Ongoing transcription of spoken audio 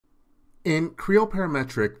In Creo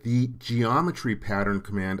Parametric, the geometry pattern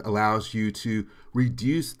command allows you to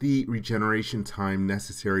reduce the regeneration time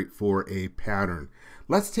necessary for a pattern.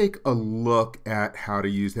 Let's take a look at how to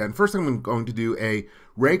use that. And first I'm going to do a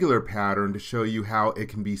regular pattern to show you how it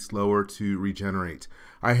can be slower to regenerate.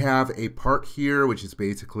 I have a part here which is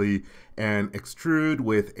basically an extrude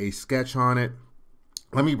with a sketch on it.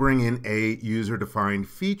 Let me bring in a user-defined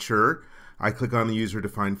feature. I click on the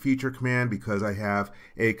user-defined feature command because I have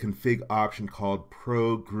a config option called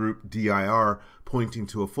ProGroupDir pointing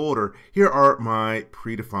to a folder. Here are my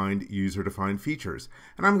predefined user-defined features.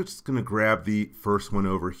 And I'm just going to grab the first one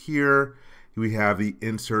over here. We have the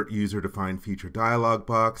Insert User-Defined Feature dialog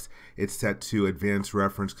box. It's set to Advanced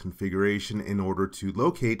Reference Configuration in order to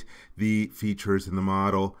locate the features in the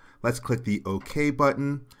model. Let's click the OK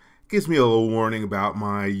button. Gives me a little warning about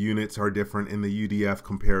my units are different in the UDF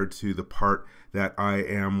compared to the part that I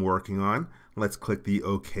am working on. Let's click the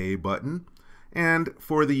OK button. And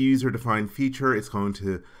for the user-defined feature, it's going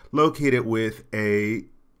to locate it with a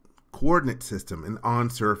coordinate system, an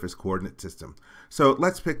on-surface coordinate system. So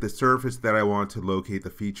let's pick the surface that I want to locate the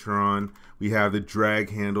feature on. We have the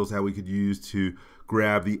drag handles that we could use to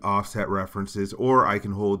grab the offset references, or I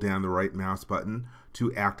can hold down the right mouse button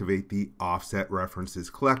to activate the offset references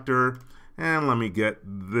collector. And let me get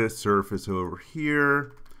this surface over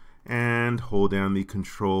here and hold down the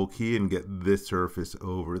control key and get this surface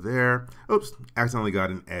over there. Oops, accidentally got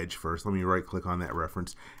an edge first. Let me right click on that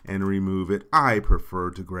reference and remove it. I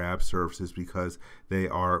prefer to grab surfaces because they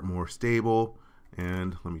are more stable.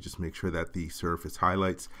 And let me just make sure that the surface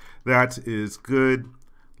highlights. That is good.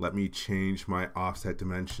 Let me change my offset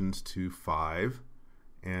dimensions to 5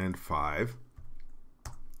 and 5.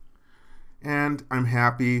 And I'm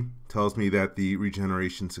happy. Tells me that the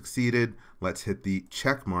regeneration succeeded. Let's hit the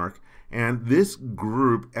check mark. And this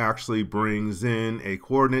group actually brings in a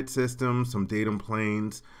coordinate system, some datum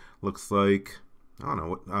planes. Looks like, I don't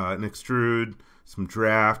know, an extrude, some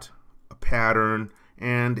draft, a pattern,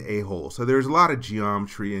 and a hole. So there's a lot of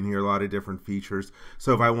geometry in here, a lot of different features.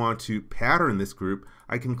 So if I want to pattern this group,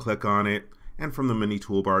 I can click on it and from the mini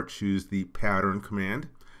toolbar choose the pattern command.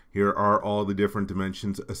 Here are all the different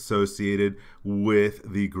dimensions associated with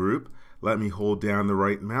the group. Let me hold down the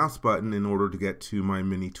right mouse button in order to get to my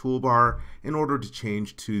mini toolbar in order to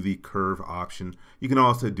change to the curve option. You can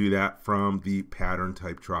also do that from the pattern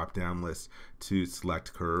type drop-down list to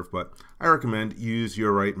select curve, but I recommend use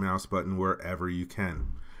your right mouse button wherever you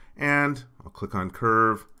can. And I'll click on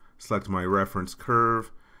curve, select my reference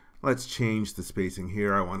curve. Let's change the spacing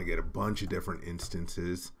here. I want to get a bunch of different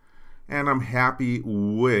instances. And I'm happy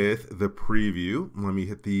with the preview. Let me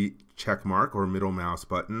hit the check mark or middle mouse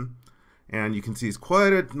button. And you can see it's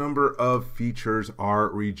quite a number of features are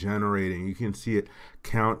regenerating. You can see it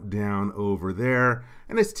count down over there,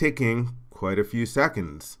 and it's taking quite a few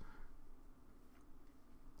seconds.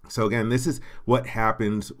 So again, this is what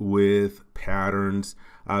happens with patterns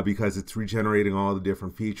because it's regenerating all the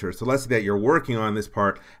different features. So let's say that you're working on this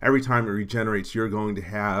part. Every time it regenerates, you're going to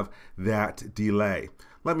have that delay.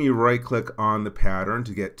 Let me right click on the pattern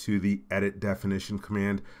to get to the edit definition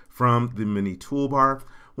command from the mini toolbar.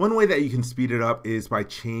 One way that you can speed it up is by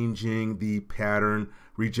changing the pattern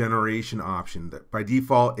regeneration option. By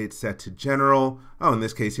default, it's set to general. Oh, in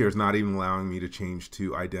this case here, it's not even allowing me to change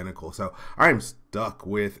to identical. So I'm stuck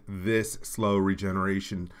with this slow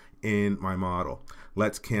regeneration in my model.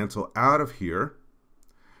 Let's cancel out of here.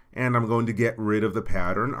 And I'm going to get rid of the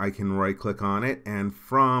pattern. I can right click on it, and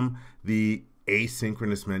from the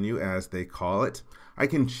asynchronous menu, as they call it, I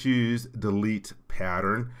can choose delete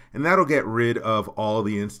pattern, and that'll get rid of all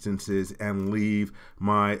the instances and leave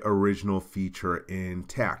my original feature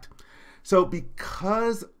intact. So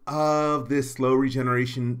because of this slow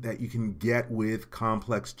regeneration that you can get with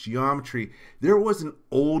complex geometry, there was an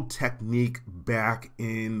old technique back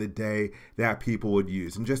in the day that people would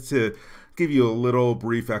use. And just to give you a little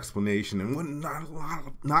brief explanation, and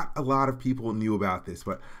not a lot of people knew about this,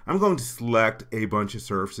 but I'm going to select a bunch of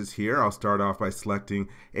surfaces here. I'll start off by selecting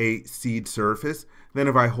a seed surface. Then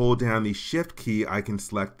if I hold down the shift key, I can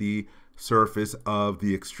select the surface of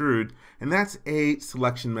the extrude, and that's a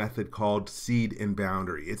selection method called seed and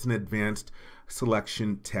boundary. It's an advanced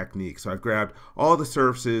selection technique. So I've grabbed all the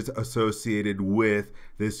surfaces associated with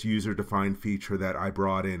this user-defined feature that I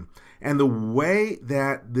brought in. And the way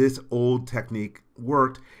that this old technique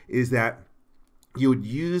worked is that you would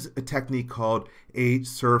use a technique called a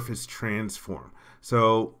surface transform.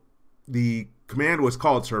 So the command was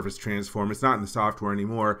called surface transform. It's not in the software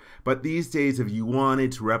anymore, but these days if you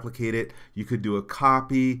wanted to replicate it, you could do a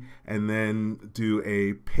copy and then do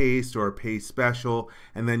a paste or a paste special,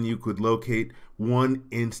 and then you could locate one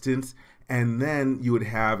instance, and then you would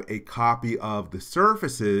have a copy of the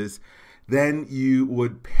surfaces. Then you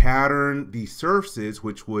would pattern the surfaces,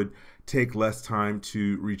 which would take less time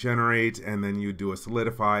to regenerate, and then you do a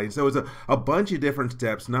solidify. So it's a bunch of different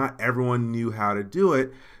steps. Not everyone knew how to do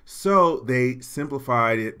it, so they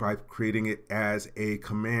simplified it by creating it as a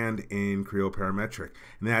command in Creo Parametric,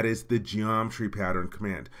 and that is the geometry pattern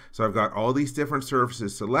command. So I've got all these different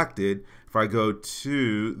surfaces selected. If I go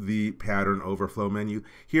to the pattern overflow menu,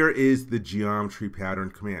 here is the geometry pattern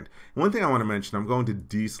command. And one thing I want to mention, I'm going to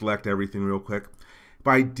deselect everything real quick.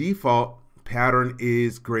 By default, pattern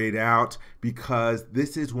is grayed out because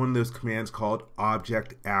this is one of those commands called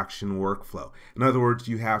object action workflow. In other words,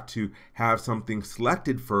 you have to have something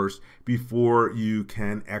selected first before you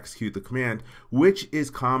can execute the command, which is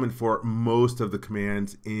common for most of the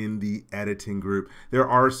commands in the editing group. There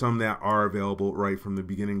are some that are available right from the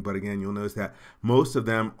beginning, but again, you'll notice that most of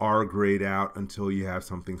them are grayed out until you have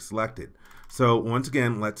something selected. So once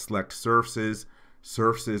again, let's select surfaces.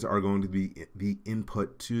 Surfaces are going to be the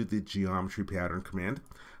input to the geometry pattern command.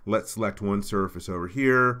 Let's select one surface over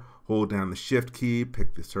here, hold down the shift key,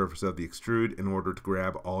 pick the surface of the extrude in order to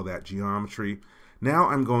grab all that geometry. Now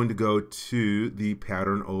I'm going to go to the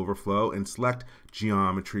pattern overflow and select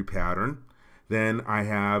geometry pattern. Then I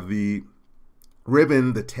have the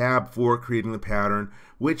ribbon, the tab for creating the pattern,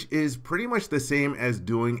 which is pretty much the same as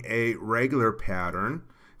doing a regular pattern.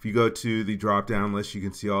 If you go to the drop-down list, you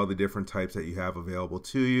can see all the different types that you have available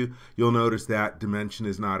to you. You'll notice that dimension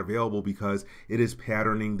is not available because it is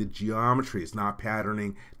patterning the geometry. It's not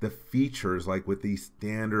patterning the features like with the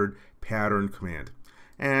standard pattern command.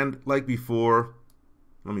 And like before,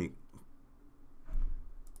 let me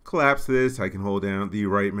collapse this. I can hold down the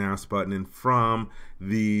right mouse button, and from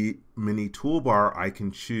the mini toolbar I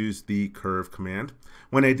can choose the curve command.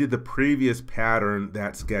 When I did the previous pattern,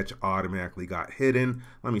 that sketch automatically got hidden.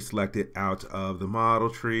 Let me select it out of the model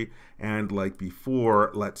tree, and like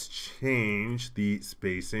before, let's change the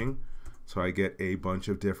spacing so I get a bunch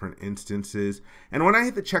of different instances. And when I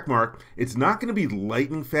hit the check mark, it's not going to be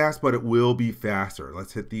lightning fast, but it will be faster.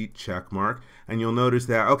 Let's hit the check mark, and you'll notice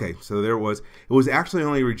that, okay, so there was, it was actually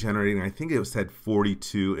only regenerating, I think it said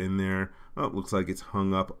 42 in there. Oh, it looks like it's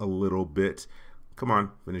hung up a little bit. Come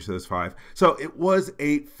on, finish those 5. So it was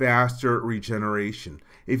a faster regeneration.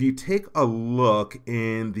 If you take a look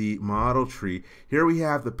in the model tree, here we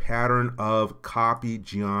have the pattern of copy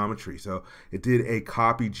geometry. So it did a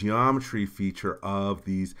copy geometry feature of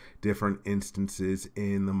these different instances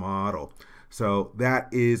in the model. So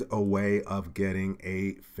that is a way of getting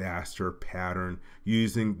a faster pattern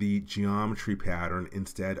using the geometry pattern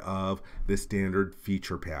instead of the standard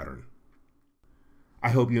feature pattern. I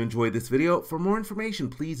hope you enjoyed this video. For more information,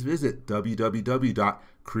 please visit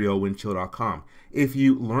www.creowindshield.com. If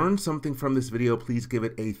you learned something from this video, please give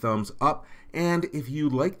it a thumbs up. And if you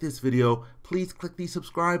like this video, please click the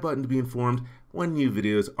subscribe button to be informed when new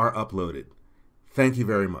videos are uploaded. Thank you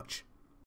very much.